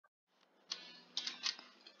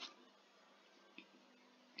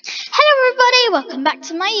welcome back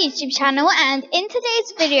to my YouTube channel, and in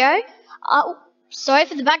today's video, sorry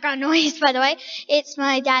for the background noise by the way, it's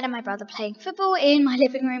my dad and my brother playing football in my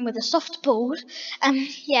living room with a soft ball.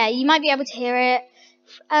 Yeah, you might be able to hear it,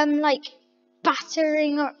 like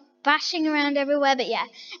battering or bashing around everywhere, but yeah.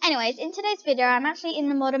 Anyways, in today's video, I'm actually in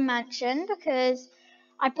the Modern Mansion because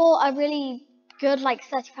I bought a really good, like,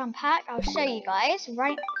 £30 pack. I'll show you guys,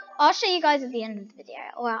 I'll show you guys at the end of the video,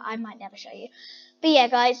 or I might never show you. But yeah,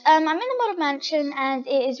 guys, I'm in the Modern Mansion, and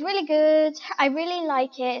it is really good. I really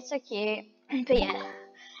like it. It's so cute. But yeah.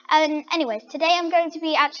 Anyways, today I'm going to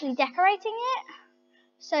be actually decorating it,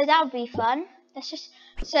 so that would be fun. Let's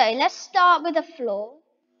start with a floor.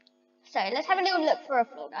 So let's have a little look for a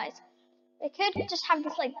floor, guys. We could just have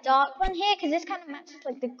this like dark one here, because this kind of matches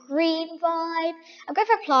like the green vibe. I'll go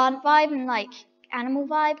for a plant vibe and like animal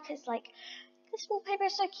vibe, because like this wallpaper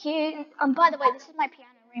is so cute. By the way, this is my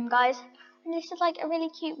piano room, guys. And this is like a really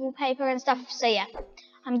cute wallpaper and stuff. So yeah,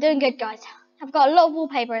 I'm doing good, guys. I've got a lot of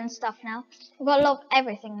wallpaper and stuff now. I've got a lot of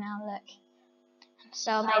everything now, look. I'm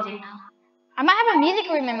so amazing now. I might have a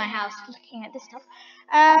music room in my house looking at this stuff.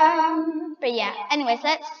 But yeah, anyways,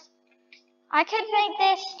 I could make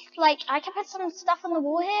this, like, I could put some stuff on the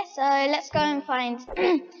wall here. So let's go and find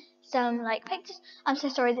some, like, pictures. I'm so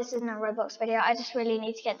sorry this isn't a Roblox video. I just really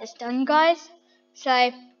need to get this done, guys.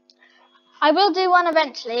 So I will do one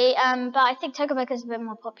eventually, but I think TocaBoca is a bit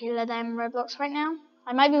more popular than Roblox right now.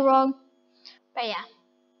 I might be wrong, but yeah.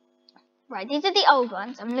 Right, these are the old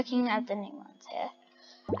ones. I'm looking at the new ones here.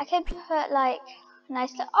 I could put, like,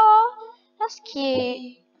 nice little, oh, that's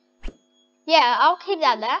cute. Yeah, I'll keep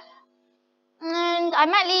that there. And I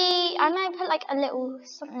might put like a little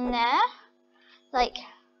something there, like,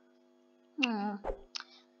 I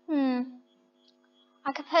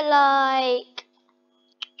could put like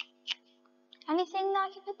anything that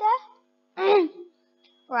I could put there.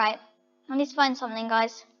 Right, I need to find something,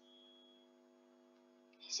 guys.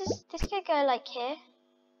 This could go like here.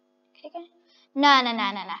 Could it go? No.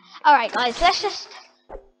 All right, guys, let's just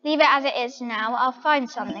leave it as it is now. I'll find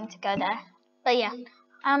something to go there. But yeah.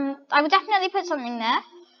 I would definitely put something there.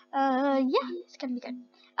 Yeah, it's gonna be good.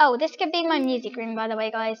 Oh, this could be my music room, by the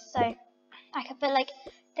way, guys. So I could put like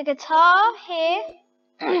the guitar here,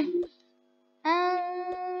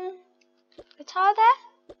 guitar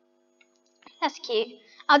there. That's cute.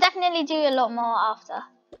 I'll definitely do a lot more after.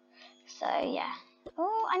 So yeah.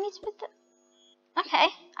 Oh, I need to put the. Okay,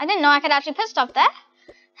 I didn't know I could actually put stuff there.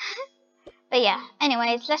 But yeah.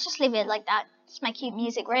 Anyways, let's just leave it like that. It's my cute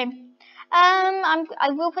music room. I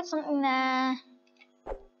will put something there.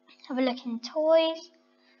 Have a look in toys.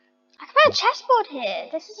 I can put a chessboard here.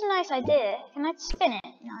 This is a nice idea. Can I spin it?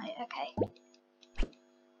 No, okay.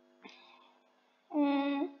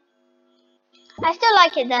 I still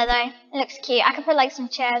like it there though. It looks cute. I could put like some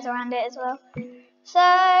chairs around it as well. So,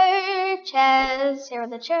 chairs. Here are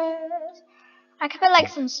the chairs. I could put like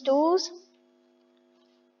some stools.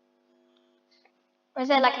 Or is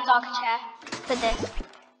there like a darker chair? Put this.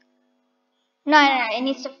 No, it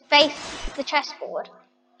needs to face the chessboard.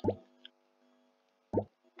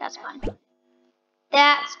 That's fine.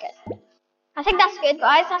 That's good. I think that's good,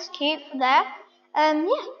 guys. That's cute for there. Yeah,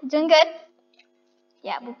 doing good.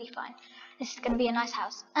 Yeah, we'll be fine. This is gonna be a nice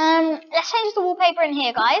house. Let's change the wallpaper in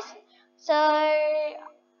here, guys. So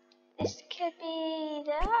this could be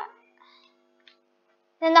that.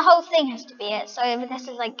 Then the whole thing has to be it. So this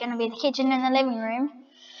is like gonna be the kitchen and the living room.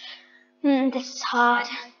 This is hard.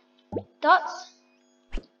 Dots.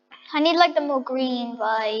 I need like the more green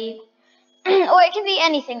vibe. Or it can be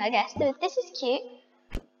anything, I guess. This is cute.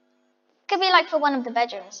 Could be like for one of the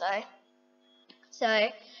bedrooms, though. So,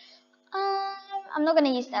 I'm not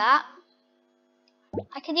gonna use that.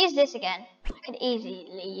 I could use this again. I could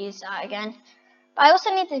easily use that again. But I also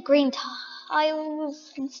need the green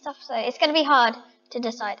tiles and stuff, so it's gonna be hard to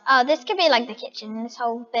decide. Oh, this could be like the kitchen. This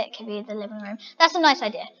whole bit could be the living room. That's a nice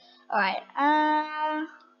idea. Alright,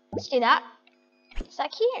 let's do that. Is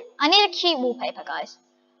that cute? I need a cute wallpaper, guys.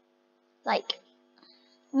 Like,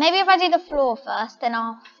 maybe if I do the floor first, then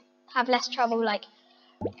I'll have less trouble, like,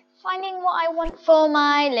 finding what I want for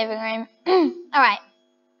my living room. Alright.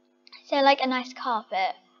 So, like, a nice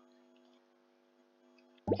carpet.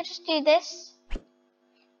 I could just do this.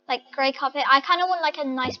 Like, grey carpet. I kind of want, like, a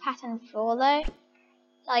nice pattern floor, though.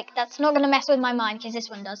 Like, that's not going to mess with my mind, because this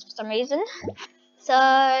one does for some reason. So,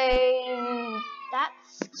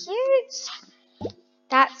 that's cute.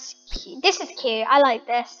 That's cute. This is cute. I like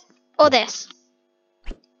this. Or this.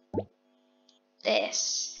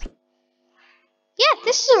 This. Yeah,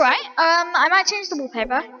 this is alright. I might change the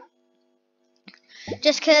wallpaper.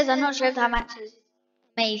 Just because I'm not sure if that matches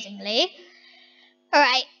amazingly.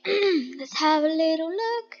 Alright, let's have a little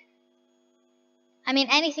look. I mean,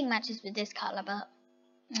 anything matches with this colour, but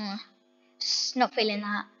just not feeling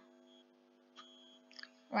that.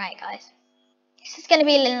 Right, guys. This is going to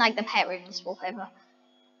be in like the pet room, this wallpaper.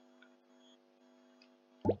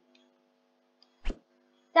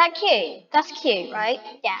 That cute? That's cute, right?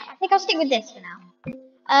 Yeah, I think I'll stick with this for now.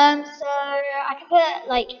 So I could put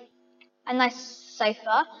like a nice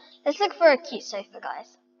sofa. Let's look for a cute sofa,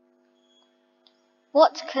 guys.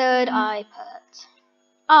 What could I put?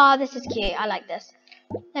 Oh, this is cute. I like this.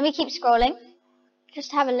 Let me keep scrolling.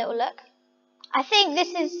 Just have a little look. I think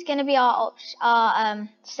this is going to be our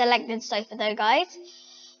selected sofa though, guys.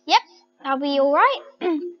 Yep, that'll be alright.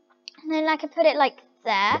 And then I could put it like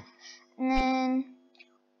there. And then...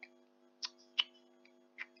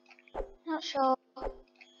 Not sure.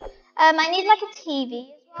 I need like a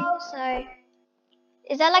TV as well, so...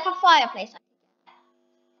 Is there like a fireplace?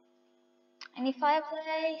 Any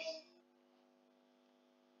fireplace?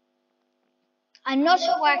 I'm not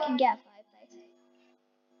sure where I can get a fireplace.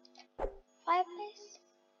 Fireplace?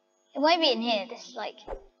 It won't be in here. This is like...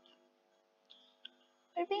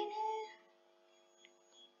 Would it be in here?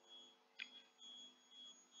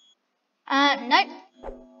 Nope.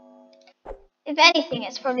 If anything,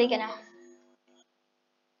 it's probably gonna...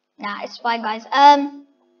 Nah, it's fine, guys.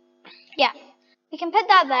 Yeah. We can put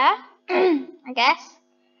that there, I guess.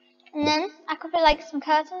 And then I could put like some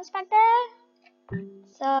curtains back there.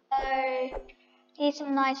 So, need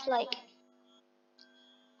some nice like...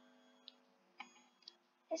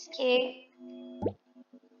 It's cute.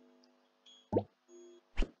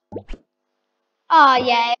 Oh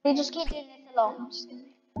yeah, we just keep doing this along.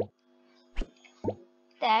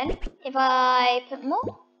 Then, if I put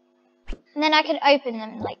more, and then I can open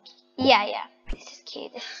them like, yeah. This is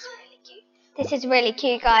cute, this is really cute. This is really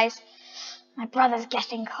cute, guys. My brother's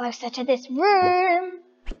getting closer to this room.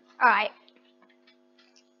 Alright.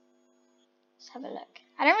 Let's have a look.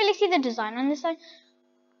 I don't really see the design on this side.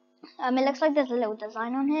 It looks like there's a little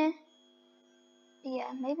design on here. But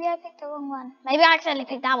yeah, maybe I picked the wrong one. Maybe I accidentally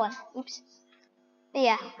picked that one. Oops. But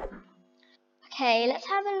yeah. Okay, let's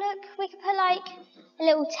have a look. We could put like a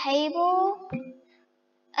little table.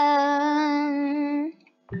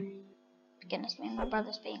 Goodness me, my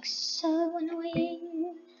brother's being so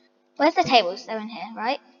annoying. Where's the tables? They're in here,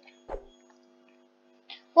 right?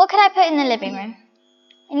 What could I put in the living room?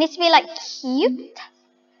 It needs to be like cute.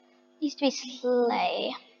 It needs to be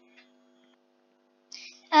sleigh.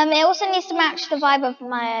 It also needs to match the vibe of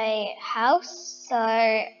my house. So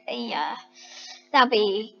yeah, that'd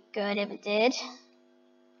be good if it did.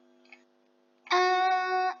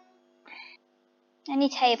 Any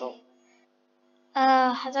table.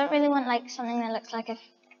 I don't really want like something that looks like a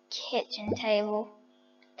kitchen table.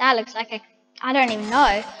 That looks like a... I don't even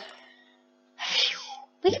know.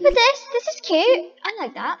 We can put this. This is cute. I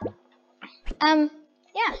like that.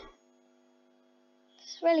 Yeah.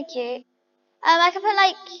 It's really cute. I can put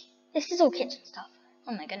like... This is all kitchen stuff.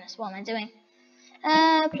 Oh my goodness, what am I doing?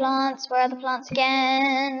 Plants. Where are the plants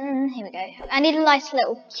again? Here we go. I need a nice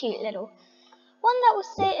little, cute little one that will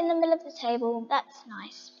sit in the middle of the table. That's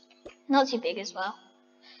nice. Not too big as well.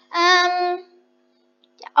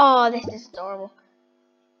 Oh, this is adorable.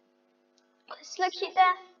 Does it look cute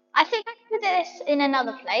there? I think I can put this in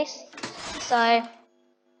another place. So,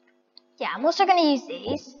 yeah, I'm also going to use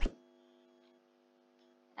these.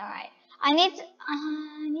 Alright. I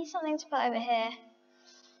need something to put over here.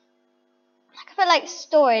 I could put like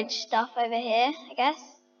storage stuff over here, I guess.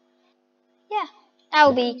 Yeah, that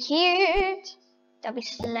will be cute. That'll be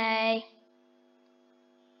sleigh.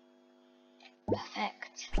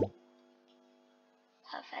 Perfect.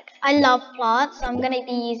 Perfect. I love plants. So I'm going to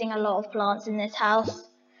be using a lot of plants in this house.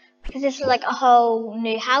 Because this is like a whole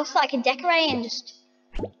new house that I can decorate and just,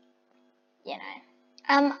 you know.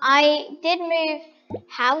 I did move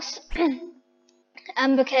house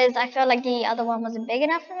because I felt like the other one wasn't big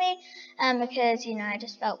enough for me. Because, you know, I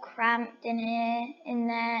just felt cramped in there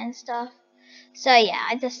and stuff. So yeah,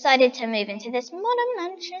 I decided to move into this modern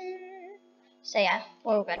mansion. So yeah,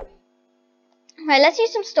 we're all good. Right, let's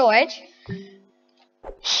use some storage.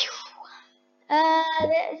 Is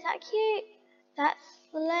that cute? That's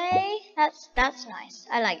sleigh. That's nice.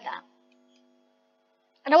 I like that.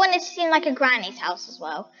 I don't want it to seem like a granny's house as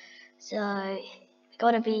well. So we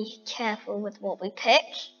gotta be careful with what we pick.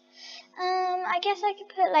 I guess I could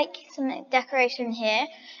put like some decoration here.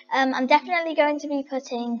 I'm definitely going to be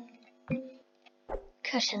putting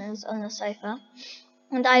cushions on the sofa,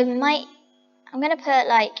 and I'm gonna put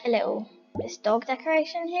like a little this dog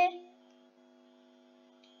decoration here.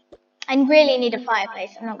 I really need a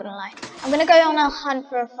fireplace, I'm not gonna lie. I'm gonna go on a hunt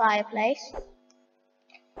for a fireplace.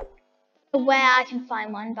 where I can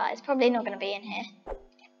find one, but it's probably not going to be in here.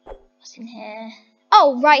 What's in here?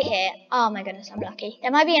 Oh, right here. Oh my goodness, I'm lucky.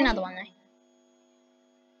 There might be another one though.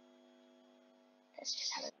 Let's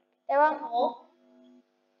just have it. There are more.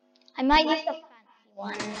 I might use the fancy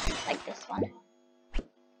one, like this one.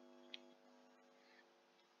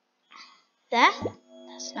 There.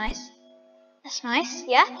 That's nice. That's nice,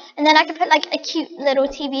 yeah. And then I can put like a cute little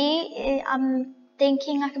TV. I'm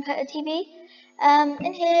thinking I can put a TV.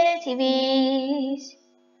 In here, TVs.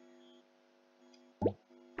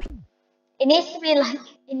 It needs to be like,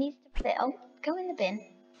 it needs to fit. Oh, go in the bin.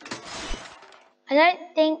 I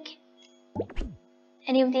don't think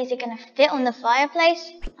any of these are going to fit on the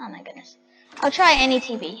fireplace. Oh my goodness. I'll try any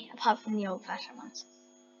TV, apart from the old-fashioned ones.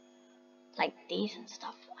 Like these and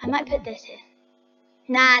stuff. I might put this here.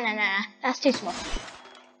 Nah. That's too small.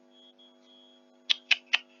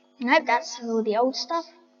 Nope, that's all the old stuff.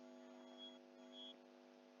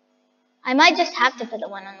 I might just have to put the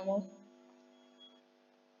one on the wall.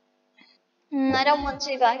 I don't want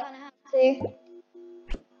to, but I'm gonna have to.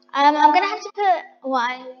 I'm gonna have to put. Well,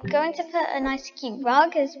 I'm going to put a nice cute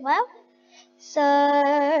rug as well. So,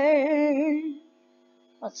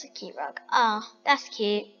 what's a cute rug? Oh, that's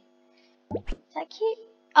cute. Is that cute?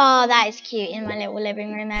 Oh, that is cute in my little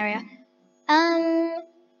living room area. Yeah,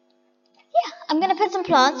 I'm gonna put some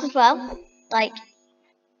plants as well. Like,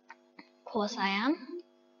 of course I am.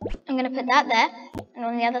 I'm gonna put that there, and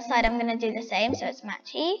on the other side I'm gonna do the same, so it's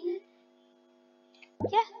matchy.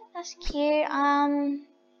 Yeah, that's cute.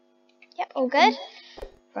 Yep, all good.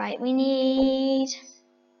 Right, we need.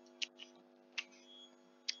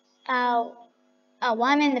 Oh, well,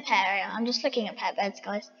 I'm in the pet area. I'm just looking at pet beds,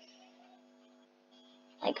 guys.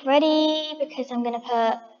 Like, ready, because I'm gonna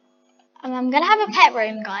put. I'm gonna have a pet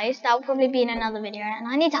room, guys. That'll probably be in another video, and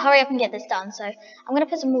I need to hurry up and get this done. So I'm gonna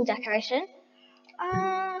put some wall decoration.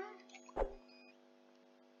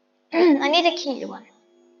 I need a cute one.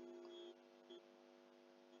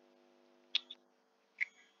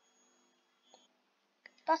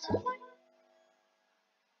 Butterfly?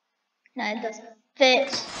 No, it doesn't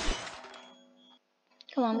fit.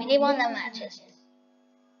 Come on, we need one that matches.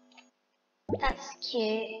 That's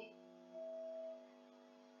cute.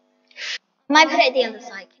 I might put it the other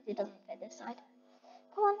side because it doesn't fit this side.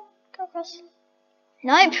 Come on, go across.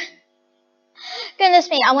 Nope. Goodness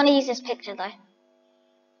me, I want to use this picture though.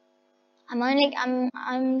 I'm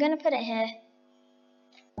gonna put it here.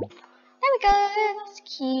 There we go. That's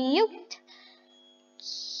cute.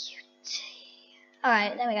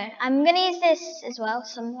 Alright, there we go. I'm gonna use this as well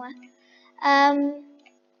somewhere.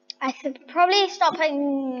 I could probably start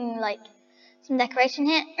putting like some decoration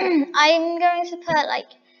here. I'm going to put like,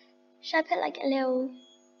 should I put like a little,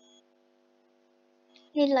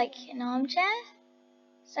 need like an armchair?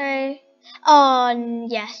 So, oh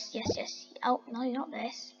yes. Oh no, not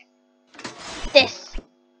this. This.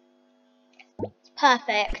 It's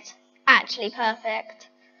perfect. Actually perfect.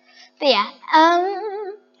 But yeah,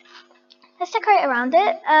 let's decorate around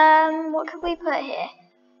it. What could we put here?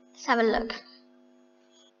 Let's have a look.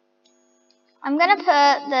 I'm gonna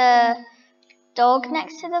put the dog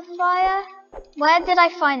next to the fire. Where did I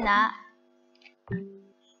find that?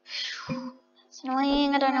 It's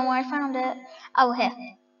annoying. I don't know where I found it. Oh, here.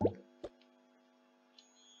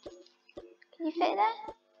 Can you fit there?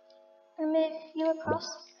 I'm gonna move you across.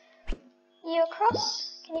 You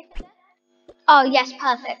across? Can you fit there? Oh yes,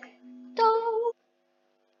 perfect. Dog.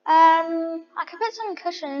 I could put some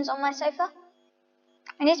cushions on my sofa.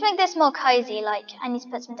 I need to make this more cozy, like I need to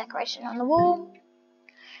put some decoration on the wall.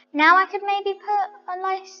 Now I could maybe put a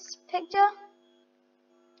nice picture.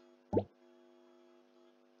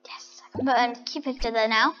 Yes, I can put a cute picture there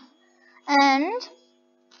now. And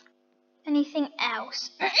anything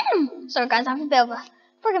else? Sorry guys, I have a bit of a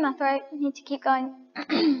frog in my throat. I need to keep going.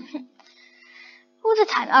 All the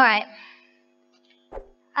time, alright.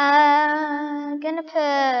 Gonna put,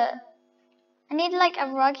 I need like a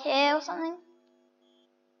rug here or something.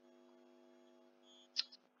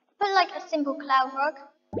 Put like a simple cloud rug.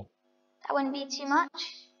 That wouldn't be too much.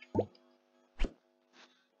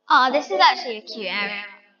 Oh, this is actually a cute area.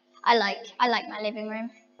 I like my living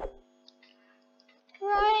room.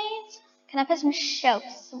 Right. Can I put some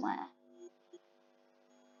shelves somewhere?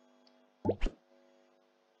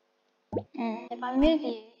 If I move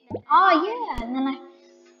you. Oh yeah, and then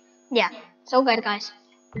yeah, it's all good guys.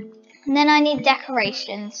 And then I need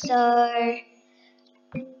decorations, so I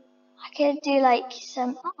could do like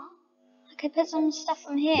some, I could put some stuff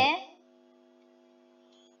on here.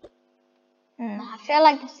 I feel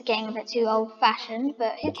like this is getting a bit too old-fashioned,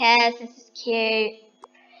 but who cares? This is cute.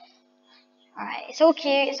 Alright, it's all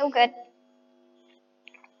cute, it's all good.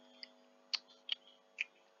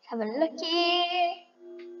 Have a looky.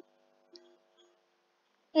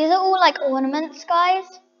 These are all like ornaments,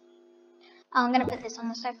 guys. Oh, I'm gonna put this on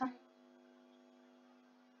the sofa.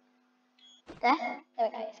 There we go.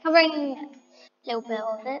 It's covering a little bit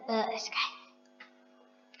of it, but it's okay.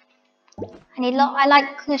 I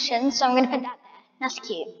like cushions, so I'm gonna put that there. That's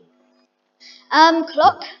cute.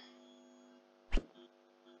 Clock.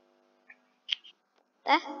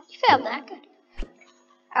 There. You fit up there. Good.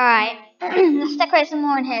 Alright. Let's decorate some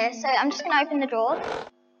more in here. So I'm just gonna open the drawer.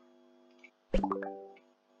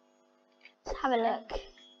 Let's have a look.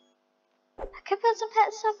 I could put some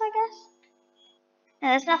pet stuff, I guess. No,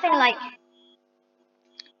 there's nothing like.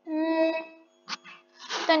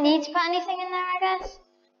 Don't need to put anything in there, I guess.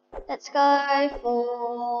 Let's go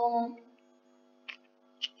for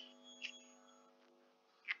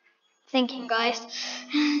thinking, guys.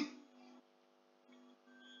 Let's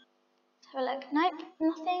have a look. Nope,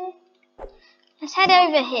 nothing. Let's head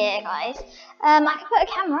over here, guys. I can put a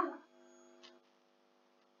camera.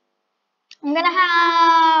 I'm gonna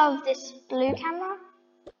have this blue camera,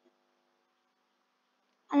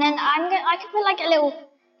 and then I could put like a little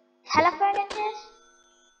telephone in here.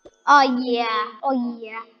 Oh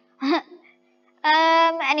yeah.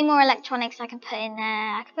 Any more electronics I can put in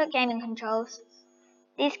there? I could put gaming controls.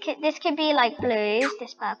 This could be like blues,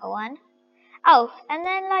 this purple one. Oh, and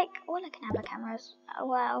then like all I can have are cameras. Oh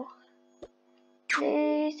wow.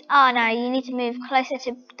 Blues. Oh no, you need to move closer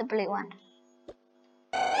to the blue one.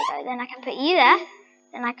 There we go. Then I can put you there.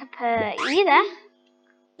 Then I can put you there.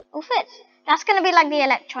 All fits. That's gonna be like the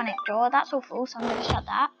electronic drawer. That's all full, so I'm gonna shut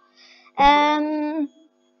that.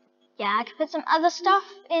 Yeah, I could put some other stuff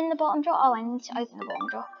in the bottom drawer. Oh, I need to open the bottom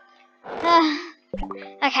drawer.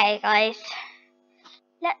 Okay, guys.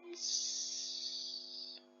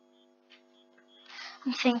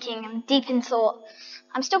 I'm thinking, I'm deep in thought.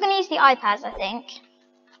 I'm still going to use the iPads, I think.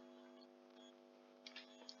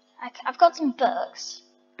 I've got some books.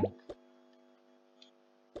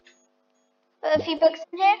 Put a few books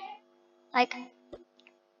in here. Like,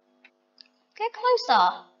 get closer.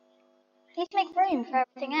 I need to make room for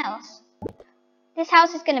everything else. This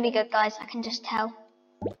house is going to be good, guys. I can just tell.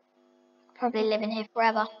 I'll probably live in here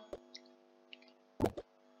forever.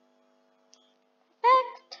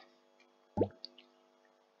 Perfect.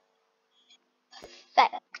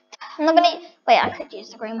 I'm not gonna. Wait, I could use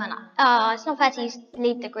the green one. Oh, it's not fair to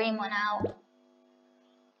leave the green one out.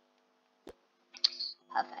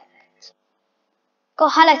 Perfect. Got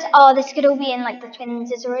highlights. Oh, this could all be in like the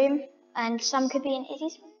twins' room, and some could be in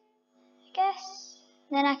Izzy's room, I guess.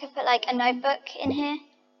 And then I could put like a notebook in here.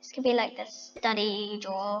 This could be like the study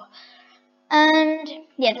drawer. And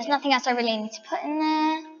yeah, there's nothing else I really need to put in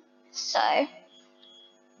there. So I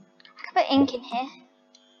could put ink in here.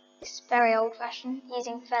 It's very old fashioned,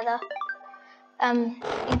 using feather. Ink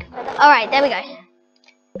and feather. Alright, there we go.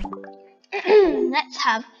 Let's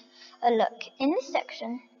have a look. In this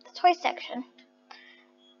section, the toy section,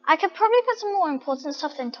 I could probably put some more important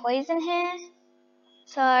stuff than toys in here.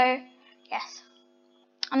 So, yes.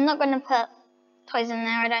 I'm not going to put toys in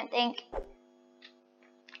there, I don't think.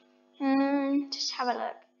 Just have a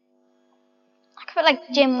look. I could put like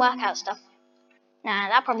gym workout stuff. Nah,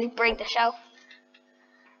 that'd probably break the shelf.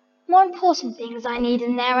 More important things I need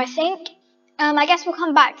in there, I think. I guess we'll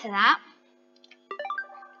come back to that.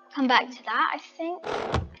 I think.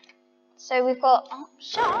 So we've got,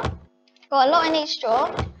 got a lot in each drawer.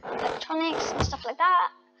 Electronics and stuff like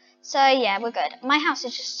that. So yeah, we're good. My house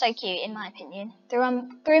is just so cute, in my opinion. Through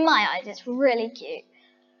my eyes, it's really cute.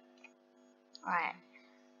 Alright.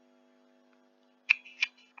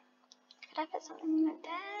 Could I put something like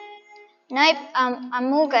there? Nope,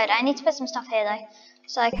 I'm all good. I need to put some stuff here though.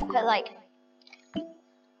 So I can put like...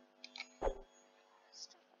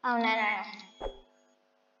 Oh no.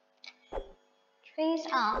 Trees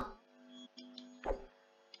are...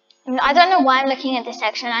 I don't know why I'm looking at this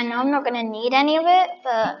section. I know I'm not going to need any of it,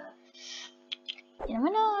 but... You never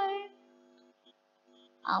know.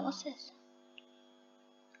 Oh, what's this?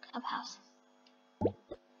 Clubhouse.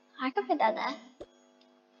 I could put that there.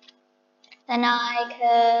 Then I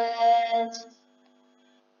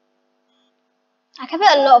could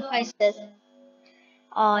put a lot of posters.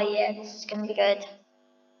 Oh yeah, this is gonna be good.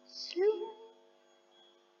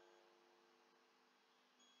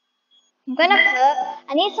 I'm gonna put,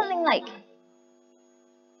 I need something like,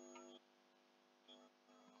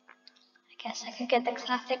 I guess I could get the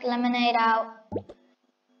classic lemonade out.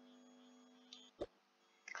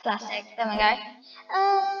 Classic, there we go.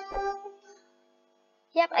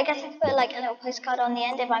 Yep, I guess I could put like a little postcard on the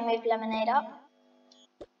end if I move lemonade up.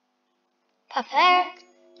 Perfect.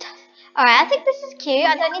 Alright, I think this is cute.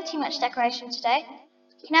 I don't need too much decoration today.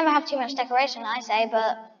 You can never have too much decoration, I say,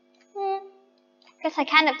 but guess I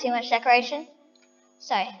can have too much decoration.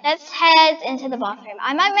 So let's head into the bathroom.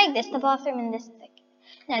 I might make this the bathroom and this big.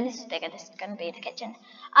 No, this is bigger. This is going to be the kitchen.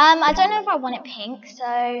 I don't know if I want it pink, so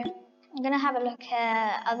I'm going to have a look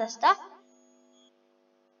at other stuff.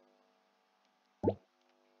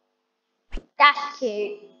 That's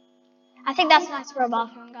cute. I think that's nice for a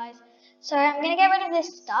bathroom, guys. So I'm going to get rid of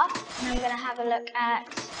this stuff, and I'm going to have a look at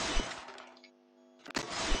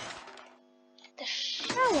the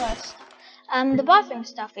shower stuff. The bathroom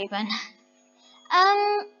stuff even.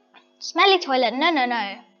 Smelly toilet.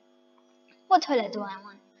 No. What toilet do I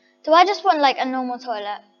want? Do I just want like a normal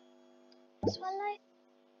toilet? This one, like.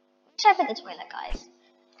 Where should I put the toilet, guys?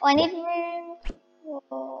 Oh, I need room.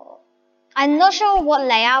 Whoa. I'm not sure what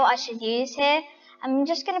layout I should use here. I'm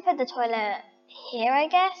just gonna put the toilet here, I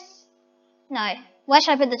guess. No. Where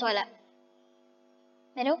should I put the toilet?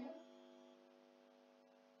 Middle?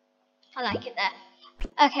 I like it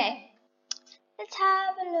there. Okay. Let's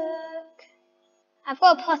have a look. I've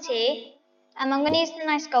got a potty. I'm going to use the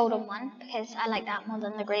nice golden one because I like that more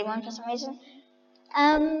than the green one for some reason.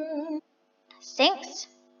 Sinks.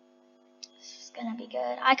 This is going to be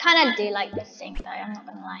good. I kind of do like this sink though, I'm not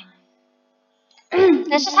going to lie.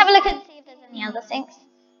 Let's just have a look and see if there's any other sinks.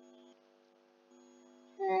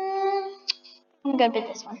 I'm good with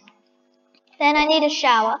this one. Then I need a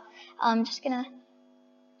shower. I'm just going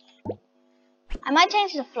to... I might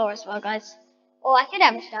change the floor as well, guys. Or I could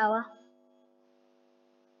have a shower.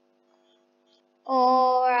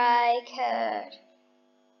 Or I could...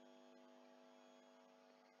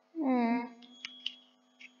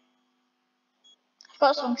 I've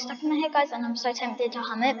got a song stuck in my head, guys, and I'm so tempted to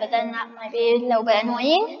hum it, but then that might be a little bit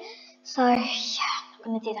annoying. So, yeah, I'm not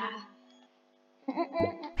going to do that.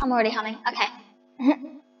 I'm already humming. Okay.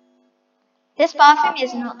 This bathroom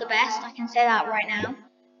is not the best, I can say that right now.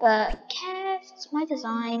 But, cares? It's my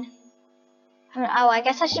design. Oh, I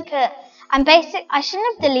guess I should put... I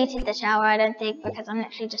shouldn't have deleted the shower, I don't think, because I'm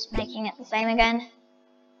literally just making it the same again.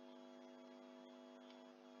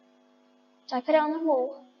 Do I put it on the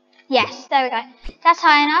wall? Yes, there we go. That's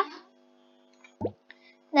high enough.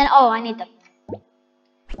 Then, oh, I need them.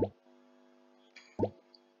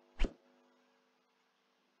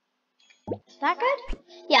 Is that good?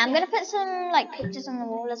 Yeah, I'm going to put some, like, pictures on the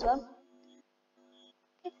wall as well.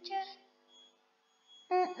 Picture.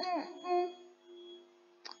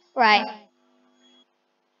 Right.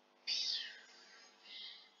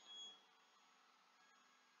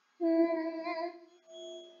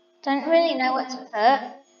 Don't really know what to put.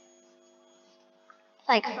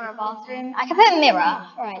 Like for a bathroom. I can put a mirror.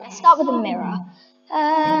 Alright, let's start with a mirror.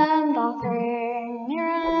 Bathroom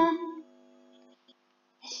mirror.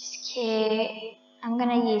 This is cute. I'm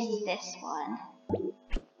gonna use this one.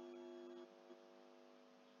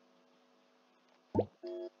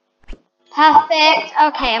 Perfect.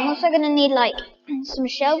 Okay, I'm also gonna need like some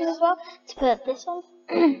shelves as well to put this on.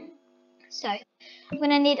 So I'm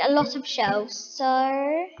gonna need a lot of shelves. So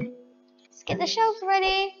let's get the shelves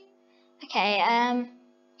ready. Okay,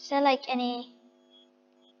 is there like any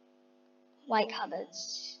white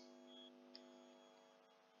cupboards?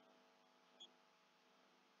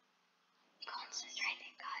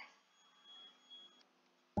 Concentrating,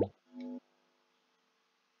 guys.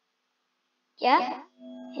 Yeah?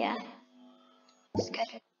 Yeah. That's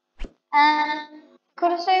good.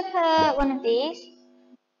 Could also put one of these.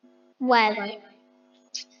 Where though?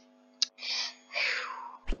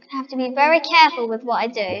 I have to be very careful with what I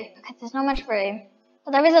do because there's not much room.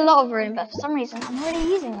 Well, there is a lot of room, but for some reason I'm already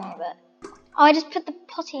using more of it. Oh, I just put the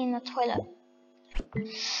potty in the toilet.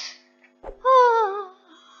 Oh,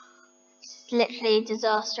 this is literally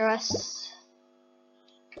disastrous.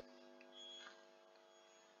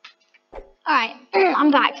 Alright, I'm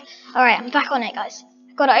back. Alright, I'm back on it, guys.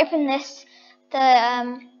 I've got to open this.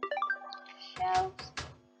 The shelves.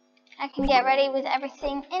 I can get ready with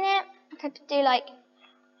everything in it. I could do like...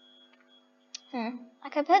 I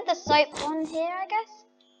could put the soap on here, I guess.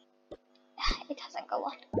 It doesn't go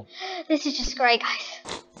on. This is just great, guys.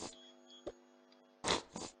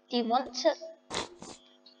 Do you want to...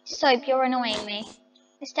 Soap, you're annoying me.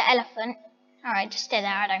 Mr. Elephant. Alright, just stay there,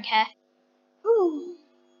 I don't care. Ooh.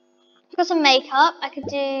 I've got some makeup. I could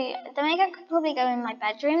do... The makeup could probably go in my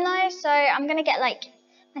bedroom though, so I'm gonna get like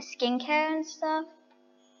my skincare and stuff.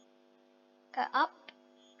 Go up.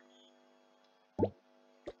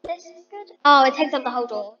 This is good. Oh, it takes up the whole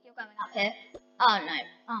door. You're going up here. Oh no.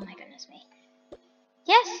 Oh my goodness me.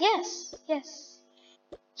 Yes.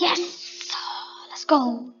 Yes! Oh, let's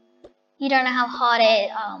go. You don't know how hard it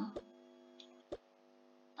is.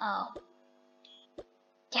 Oh.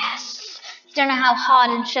 Yes. You don't know how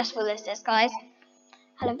hard and stressful this is, guys.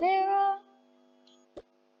 Aloe vera.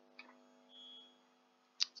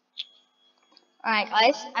 Alright,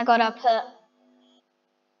 guys, I gotta put.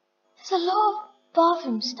 There's a lot of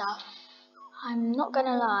bathroom stuff. I'm not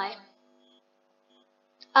gonna lie.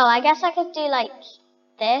 Oh, I guess I could do like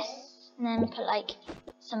this and then put like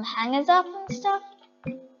some hangers up and stuff.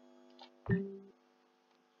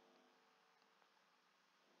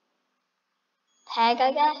 Peg,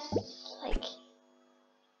 I guess. Like.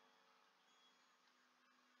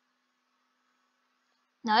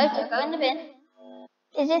 No, don't go in the bin.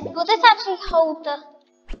 Will this actually hold the...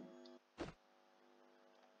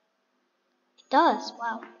 It does,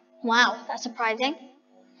 wow. Wow, that's surprising.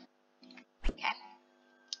 Okay.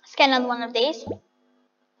 Let's get another one of these.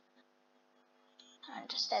 Alright,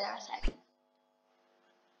 just stay there a sec.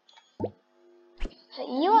 Put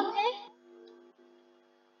you okay?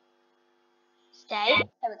 Stay.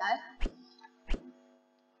 There we go.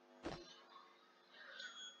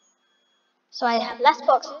 So I have less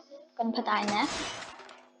boxes. I'm gonna put that in there.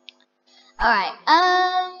 Alright,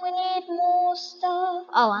 we need more stuff.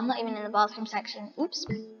 Oh, I'm not even in the bathroom section. Oops.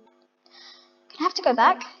 Gonna have to go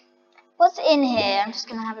back. What's in here? I'm just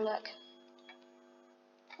gonna have a look.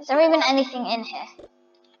 Is there even anything in here?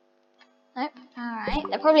 Nope. Alright,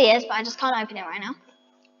 there probably is, but I just can't open it right now.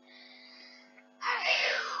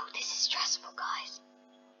 This is stressful, guys.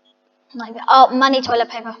 Like, oh, money toilet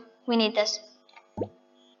paper. We need this.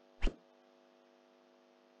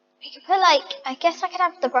 We could put like, I guess I could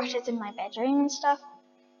have the brushes in my bedroom and stuff.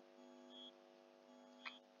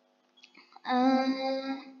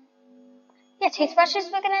 Yeah,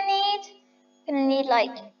 toothbrushes we're gonna need. We're gonna need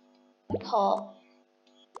like a pot.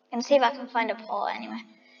 I'm gonna see if I can find a pot anyway.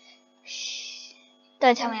 Shh.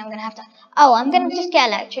 Don't tell me I'm gonna have to. Oh, I'm gonna just get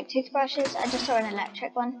electric toothbrushes. I just saw an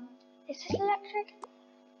electric one. Is this electric?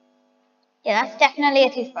 Yeah, that's definitely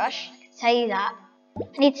a toothbrush. I can tell you that.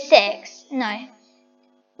 I need 6. No.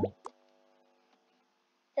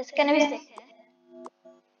 There's gonna be 6 here.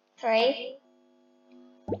 3,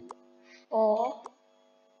 4,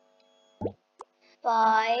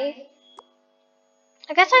 5.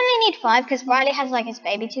 I guess I only need 5 because Riley has like his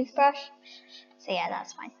baby toothbrush. So yeah,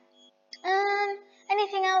 that's fine.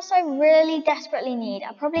 Anything else I really desperately need?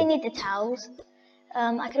 I probably need the towels.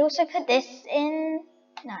 I could also put this in.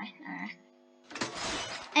 No.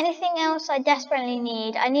 Anything else I desperately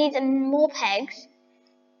need? I need more pegs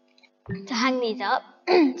to hang these up.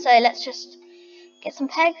 So let's just get some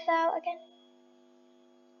pegs out again.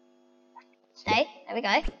 Stay. There we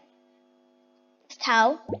go. This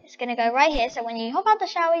towel is going to go right here. So when you hop out the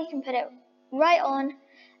shower, you can put it right on.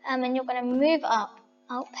 And you're going to move up.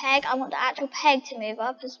 Oh, peg. I want the actual peg to move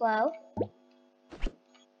up as well.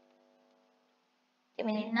 Okay,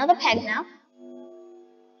 we need another peg now.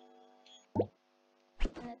 And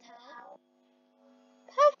a towel.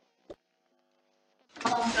 Perfect.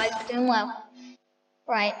 Oh, guys, we're doing well.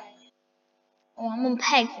 Right. Oh, I'm on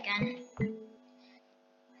pegs again.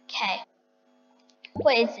 Okay.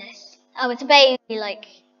 What is this? Oh, it's a baby, like,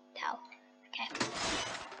 towel. Okay.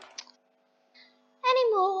 Any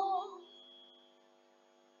more?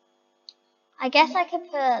 I guess I could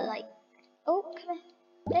put, like, oh, come here.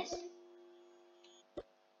 This.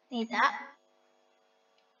 Need that.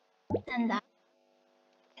 And that.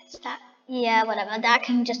 It's that. Yeah, whatever. That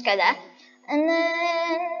can just go there. And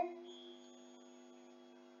then...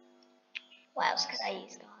 what else could I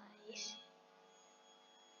use, guys?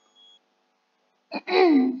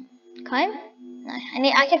 Comb? No,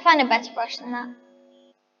 I can find a better brush than that.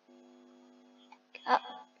 Oh,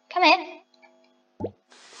 come here.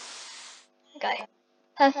 Go.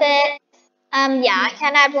 Perfect. Yeah, I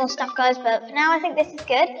can add more stuff, guys, but for now I think this is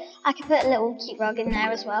good. I can put a little cute rug in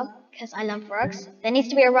there as well, because I love rugs. There needs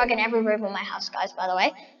to be a rug in every room of my house, guys, by the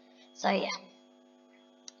way. So, yeah.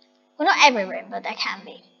 Well, not every room, but there can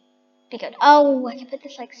be. Be good. Oh, I can put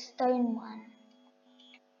this, like, stone one.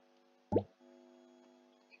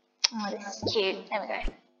 Oh, this is cute. There we go.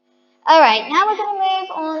 Alright, now we're going to move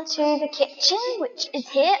on to the kitchen, which is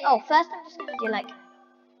here. Oh, first I'm just going to do, like...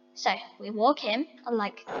 So, we walk in,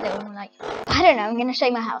 like, little, like, I don't know, I'm going to show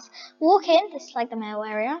you my house. Walk in, this is like the mail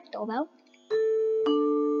area, doorbell.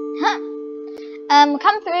 Huh.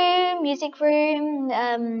 Come through, music room,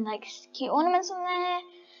 like, cute ornaments on there.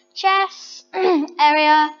 Chess,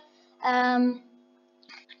 area,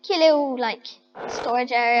 cute little, like,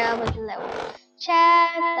 storage area with a little chair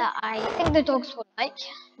that I think the dogs will like.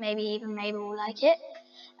 Maybe even Mabel will like it.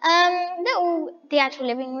 The actual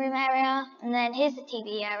living room area, and then here's the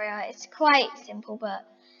TV area. It's quite simple, but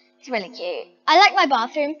it's really cute. I like my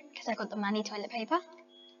bathroom because I got the money toilet paper.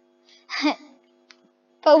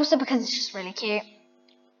 but also because it's just really cute.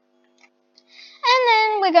 And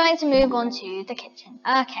then we're going to move on to the kitchen.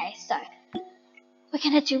 Okay, so we're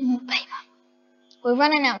going to do wallpaper. We're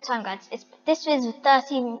running out of time, guys. This is a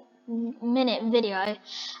 30-minute video,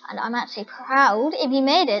 and I'm actually proud if you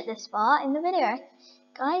made it this far in the video,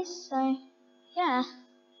 guys. So, yeah.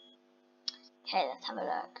 Okay, let's have a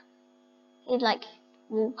look. Need like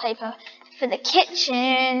wallpaper for the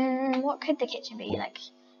kitchen. What could the kitchen be like?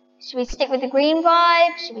 Should we stick with the green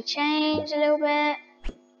vibe? Should we change a little bit?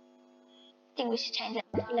 I think we should change it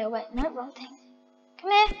a little bit. No, wrong thing.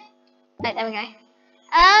 Come here. Right, there we go.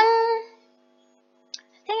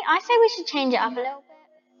 I say we should change it up a little bit.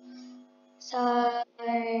 So,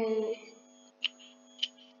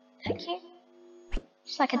 thank you.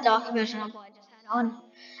 It's like a darker version of what I just had on.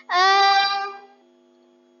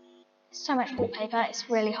 So much wallpaper, it's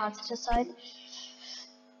really hard to decide.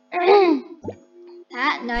 No,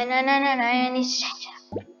 I need to change it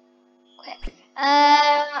up. Quick.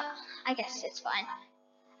 I guess it's fine.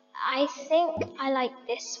 I think I like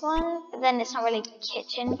this one, but then it's not really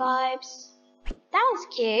kitchen vibes. That one's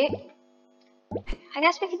cute. I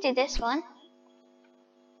guess we could do this one.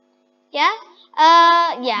 Yeah?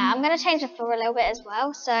 Yeah, I'm gonna change the floor a little bit as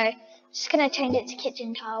well, so I'm just gonna change it to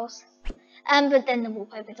kitchen tiles. But then the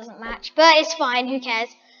wallpaper doesn't match, but it's fine, who cares?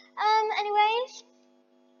 Anyways,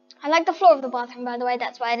 I like the floor of the bathroom, by the way,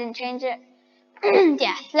 that's why I didn't change it.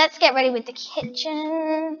 Yeah, let's get ready with the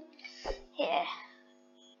kitchen. Here.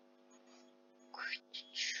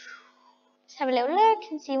 Let's have a little look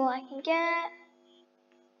and see what I can get.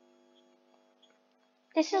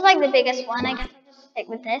 This is like the biggest one, I guess I'll just stick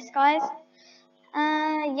with this, guys.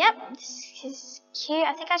 Yep, this is cute.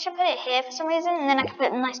 I think I should put it here for some reason, and then I can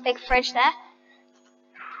put a nice big fridge there.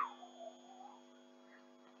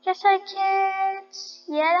 Just like it.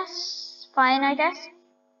 Yeah, that's fine, I guess.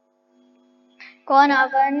 Go on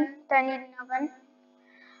oven. Don't need an oven.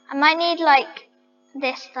 I might need like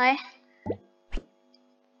this though.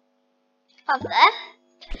 Up there.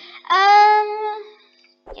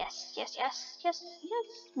 Yes.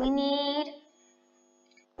 We need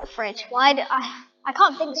a fridge. Why do I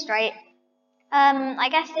can't think straight. I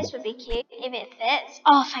guess this would be cute if it fits.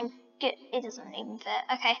 Oh, thank God, it doesn't even fit.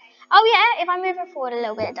 Okay. Oh yeah, if I move it forward a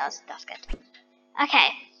little bit, it does. That's good.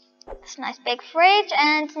 Okay. That's a nice big fridge,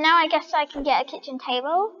 and now I guess I can get a kitchen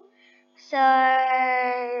table. So I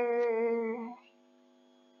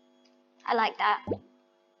like that.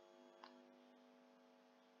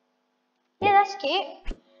 Yeah, that's cute.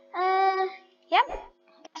 Yep.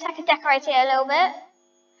 Guess I could decorate it a little bit.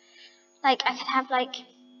 Like I could have like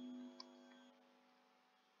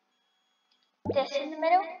this in the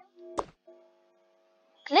middle.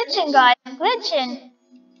 Glitching, guys, glitching.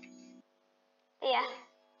 Yeah.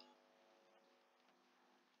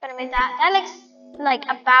 Gonna move that. That looks like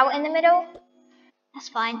about in the middle. That's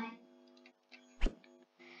fine.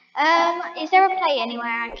 Is there a plate anywhere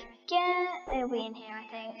I can get? It'll be in here, I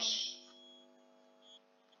think.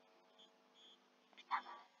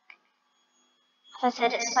 As I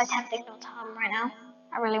said, it's so tempting not to hum right now.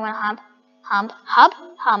 I really want to hum.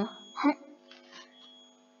 Hum.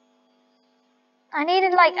 I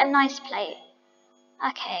needed like a nice plate.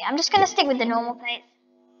 Okay, I'm just gonna stick with the normal plate.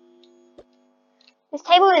 This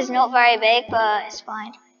table is not very big, but it's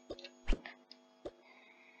fine.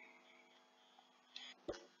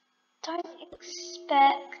 Don't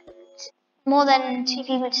expect more than 2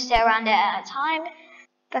 people to sit around it at a time,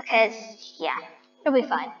 because yeah, it'll be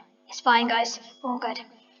fine. It's fine, guys. All good.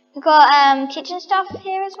 We've got kitchen stuff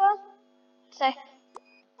here as well. So,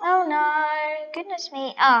 oh no, goodness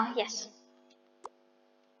me. Oh yes.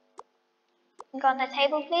 Got the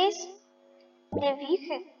table, please. If you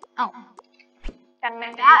could. Oh, gotta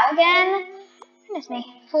move that again. Goodness me.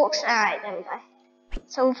 Forks. Alright, there we go.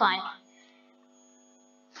 It's all fine.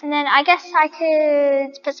 And then I guess I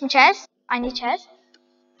could put some chairs. I need chairs.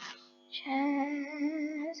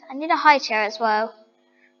 Chairs. I need a high chair as well.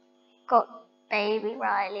 Got baby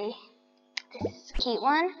Riley. This is a cute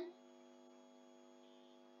one.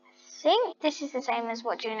 I think this is the same as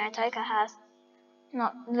what Juno Toka has.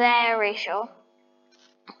 Not very sure.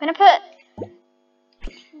 I'm gonna put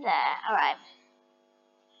there. Alright.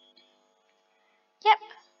 Yep,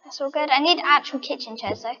 that's all good. I need actual kitchen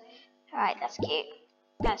chairs though. Alright, that's cute.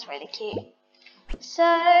 That's really cute. So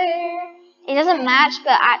it doesn't match,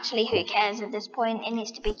 but actually who cares at this point? It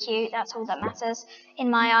needs to be cute. That's all that matters in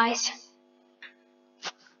my eyes.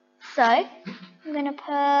 So I'm gonna put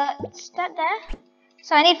that there.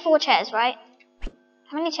 So I need 4 chairs, right?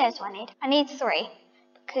 How many chairs do I need? I need 3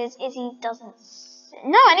 because Izzy doesn't.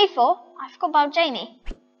 No, I need 4. I forgot about Jamie.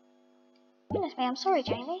 Goodness me, I'm sorry,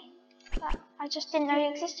 Jamie. But I just didn't know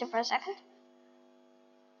you existed for a second.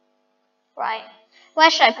 Right. Where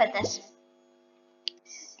should I put this?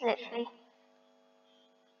 Literally.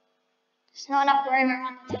 There's not enough room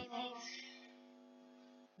around the table.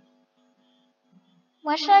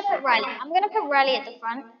 Where should I put Riley? I'm going to put Riley at the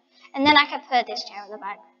front, and then I can put this chair at the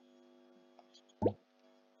back.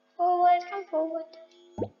 Forward, come forward.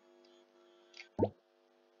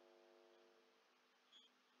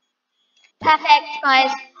 Perfect,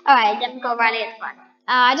 guys. Alright, then we've got Riley at the front.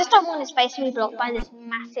 I just don't want his face to be blocked by this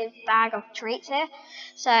massive bag of treats here.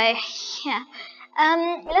 So, yeah.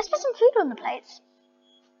 Let's put some food on the plates.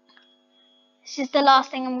 This is the last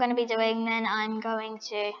thing I'm going to be doing, then I'm going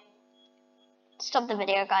to stop the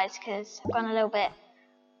video, guys, because I've gone a little bit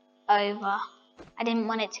over. I didn't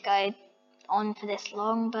want it to go on for this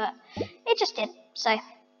long, but it just did. So,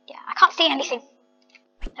 yeah, I can't see anything.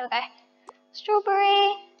 There we go.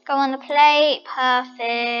 Strawberry, go on the plate,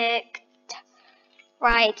 perfect.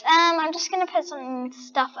 Right, I'm just going to put some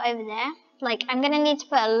stuff over there. Like, I'm going to need to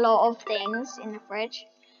put a lot of things in the fridge.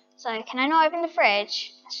 So, can I not open the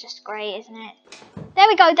fridge? That's just great, isn't it? There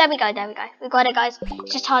we go, there we go, there we go. We got it, guys.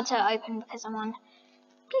 It's just hard to open because I'm on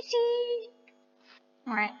PC.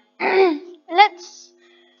 Alright. Let's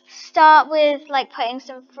start with, like, putting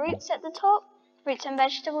some fruits at the top. Fruits and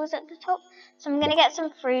vegetables at the top. So, I'm going to get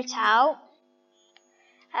some fruit out.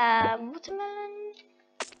 Watermelon.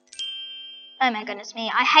 Oh my goodness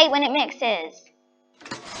me. I hate when it mixes.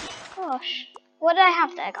 Gosh. What did I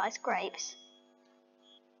have there, guys? Grapes.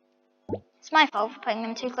 It's my fault for putting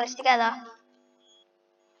them too close together,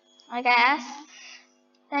 I guess.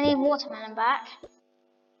 Then I need watermelon back.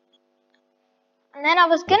 And then I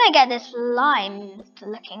was going to get this lime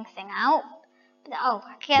looking thing out. But, oh,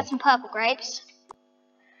 I can get some purple grapes.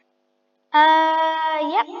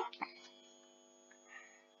 Yep.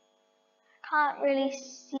 Can't really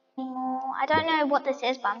see more. I don't know what this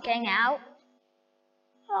is, but I'm getting out.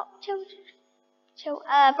 Oh, chill.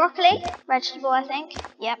 Broccoli, vegetable, I think.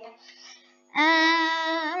 Yep.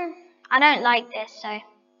 I don't like this, so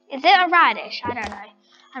is it a radish? I don't know.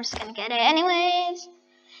 I'm just gonna get it anyways.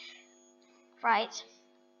 Right.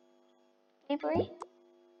 Blueberry.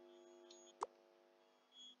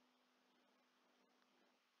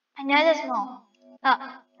 I know there's more.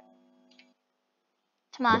 Oh.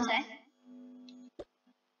 Tomato.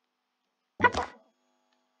 Apple.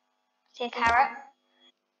 See a carrot.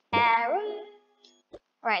 Carrot.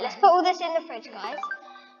 Right, let's put all this in the fridge, guys.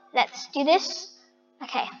 Let's do this.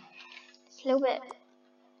 Okay. It's a little bit.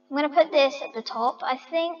 I'm gonna put this at the top. I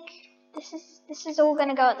think this is all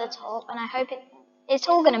gonna go at the top, and I hope it's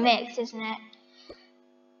all gonna mix, isn't it?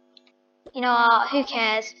 You know what? Who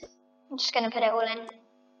cares? I'm just gonna put it all in.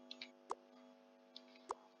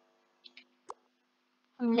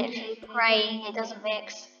 I'm literally praying it doesn't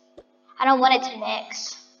mix. I don't want it to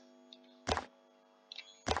mix.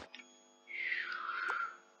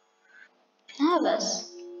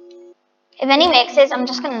 Nervous. If any mixes, I'm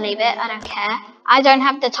just going to leave it. I don't care. I don't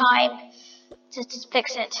have the time to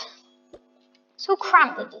fix it. It's all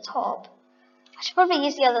cramped at the top. I should probably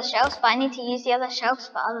use the other shelves, but I need to use the other shelves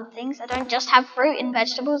for other things. I don't just have fruit and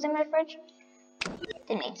vegetables in my fridge.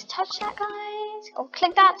 Didn't need to touch that, guys. Oh,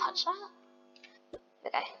 click that, touch that.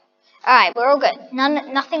 Okay. Alright, we're all good.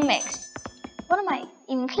 Nothing mixed. What am I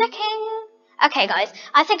even clicking? Okay, guys.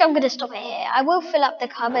 I think I'm going to stop it here. I will fill up the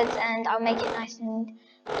cupboards and I'll make it nice and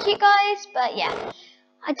cute, guys. But yeah,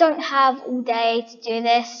 I don't have all day to do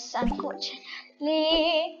this,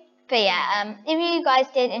 unfortunately. But yeah, if you guys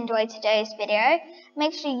did enjoy today's video,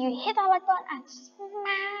 make sure you hit that like button and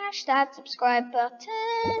smash that subscribe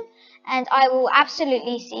button. And I will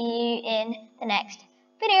absolutely see you in the next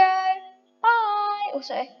video. Bye.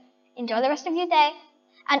 Also, enjoy the rest of your day.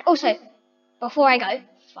 And also, before I go,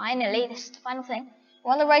 finally, this is the final thing.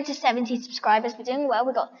 We're on the road to 70 subscribers. We're doing well.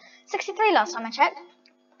 We got 63 last time I checked.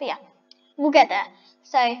 But yeah, we'll get there.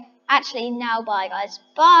 So, actually, now bye, guys.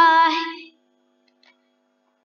 Bye.